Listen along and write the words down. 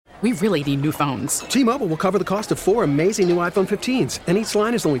We really need new phones. T-Mobile will cover the cost of 4 amazing new iPhone 15s, and each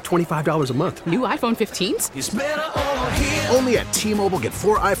line is only $25 a month. New iPhone 15s? It's better over here. Only at T-Mobile, get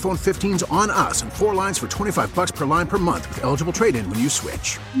 4 iPhone 15s on us and 4 lines for $25 per line per month with eligible trade-in when you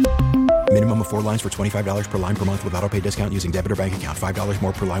switch. Minimum of 4 lines for $25 per line per month with autopay discount using debit or bank account. $5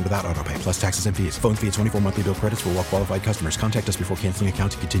 more per line without autopay, plus taxes and fees. Phone fee at 24 monthly bill credits for well-qualified customers. Contact us before canceling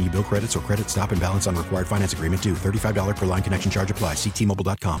account to continue bill credits or credit stop and balance on required finance agreement due. $35 per line connection charge applies. See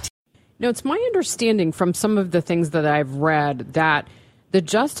T-Mobile.com. Now, it's my understanding from some of the things that I've read that the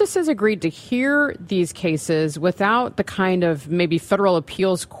justices agreed to hear these cases without the kind of maybe federal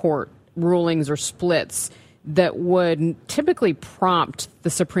appeals court rulings or splits that would typically prompt the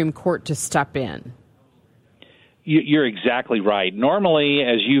Supreme Court to step in. You're exactly right. Normally,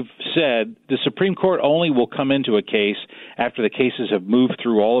 as you've said, the Supreme Court only will come into a case after the cases have moved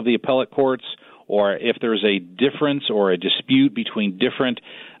through all of the appellate courts, or if there's a difference or a dispute between different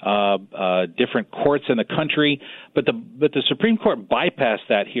courts in the country. But the Supreme Court bypassed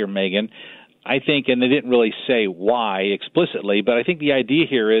that here, Megan. I think, and they didn't really say why explicitly, but I think the idea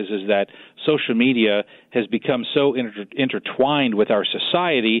here is that social media has become so intertwined with our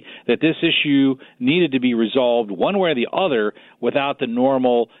society that this issue needed to be resolved one way or the other without the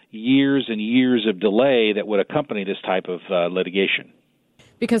normal years and years of delay that would accompany this type of litigation.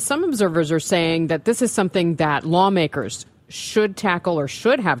 Because some observers are saying that this is something that lawmakers should tackle or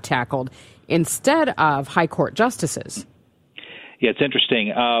should have tackled instead of high court justices. Yeah, it's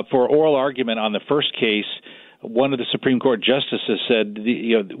interesting. For oral argument on the first case, one of the Supreme Court justices said,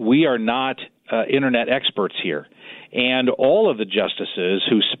 we are not Internet experts here. And all of the justices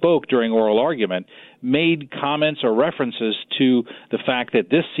who spoke during oral argument made comments or references to the fact that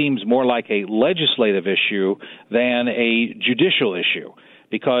this seems more like a legislative issue than a judicial issue,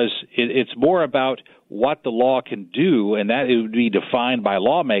 because it's more about what the law can do, and that it would be defined by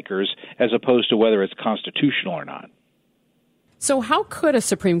lawmakers as opposed to whether it's constitutional or not. So how could a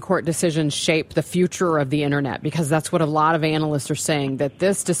Supreme Court decision shape the future of the Internet? Because that's what a lot of analysts are saying, that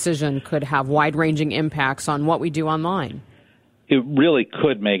this decision could have wide-ranging impacts on what we do online. It really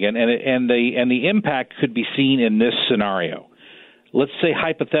could, Megan, and the impact could be seen in this scenario. Let's say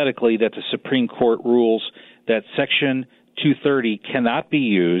hypothetically that the Supreme Court rules that Section 230 cannot be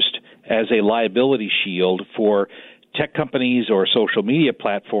used as a liability shield for tech companies or social media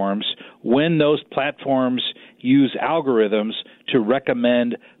platforms when those platforms use algorithms to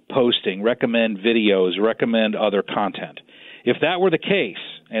recommend posting, recommend videos, recommend other content. If that were the case,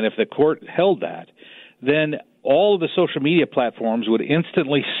 and if the court held that, then all of the social media platforms would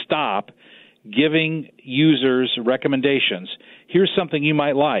instantly stop giving users recommendations. Here's something you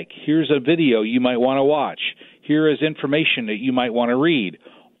might like. Here's a video you might want to watch. Here is information that you might want to read.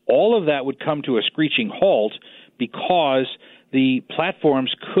 All of that would come to a screeching halt because the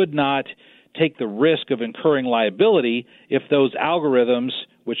platforms could not take the risk of incurring liability if those algorithms,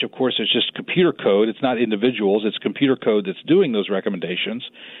 which of course is just computer code, it's not individuals, it's computer code that's doing those recommendations.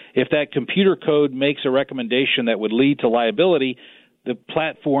 If that computer code makes a recommendation that would lead to liability, the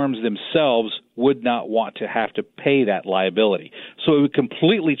platforms themselves would not want to have to pay that liability. So it would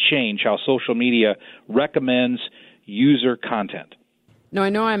completely change how social media recommends user content. Now, I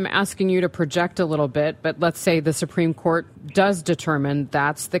know I'm asking you to project a little bit, but let's say the Supreme Court does determine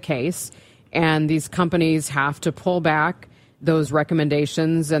that's the case, and these companies have to pull back those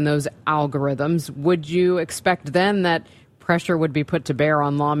recommendations and those algorithms. Would you expect then that pressure would be put to bear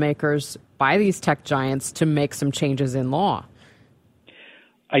on lawmakers by these tech giants to make some changes in law?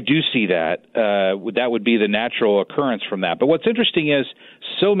 I do see that. That would be the natural occurrence from that. But what's interesting is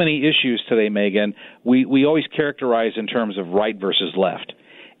so many issues today, Megan, we always characterize in terms of right versus left.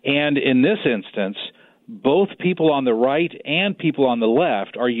 And in this instance, both people on the right and people on the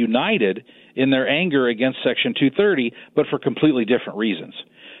left are united in their anger against Section 230, but for completely different reasons.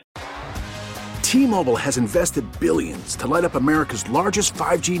 T-Mobile has invested billions to light up America's largest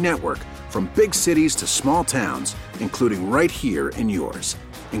 5G network, from big cities to small towns, including right here in yours.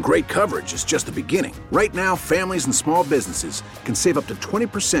 And great coverage is just the beginning. Right now, families and small businesses can save up to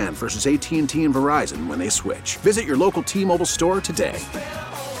 20% versus AT&T and Verizon when they switch. Visit your local T-Mobile store today.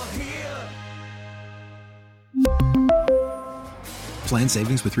 Plan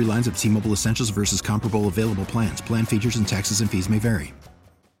savings with 3 lines of T-Mobile Essentials versus comparable available plans. Plan features and taxes and fees may vary.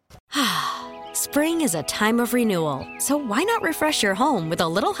 Spring is a time of renewal, so why not refresh your home with a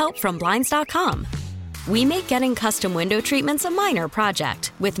little help from Blinds.com? We make getting custom window treatments a minor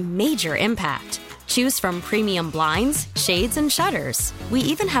project with major impact. Choose from premium blinds, shades, and shutters. We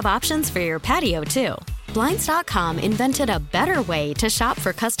even have options for your patio, too. Blinds.com invented a better way to shop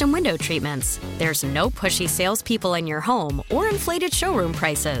for custom window treatments. There's no pushy salespeople in your home or inflated showroom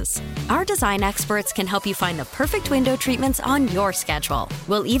prices. Our design experts can help you find the perfect window treatments on your schedule.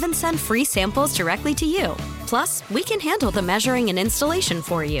 We'll even send free samples directly to you. Plus, we can handle the measuring and installation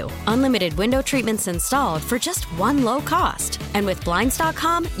for you. Unlimited window treatments installed for just one low cost. And with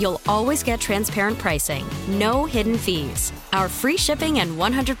Blinds.com, you'll always get transparent pricing. No hidden fees. Our free shipping and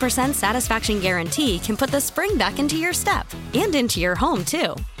 100% satisfaction guarantee can put the spring back into your step and into your home,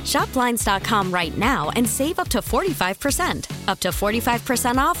 too. Shop Blinds.com right now and save up to 45%. Up to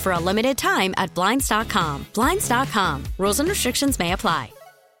 45% off for a limited time at Blinds.com. Blinds.com. Rules and restrictions may apply.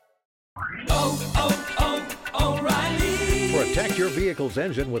 O'Reilly. Protect your vehicle's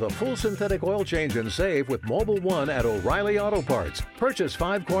engine with a full synthetic oil change and save with Mobil 1 at O'Reilly Auto Parts. Purchase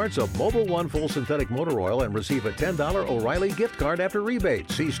 5 quarts of Mobil 1 full synthetic motor oil and receive a $10 O'Reilly gift card after rebate.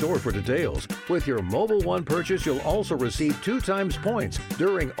 See store for details. With your Mobil 1 purchase, you'll also receive 2 times points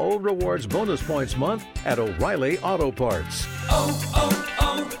during O Rewards Bonus Points Month at O'Reilly Auto Parts.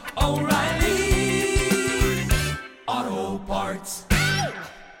 O'Reilly Auto Parts.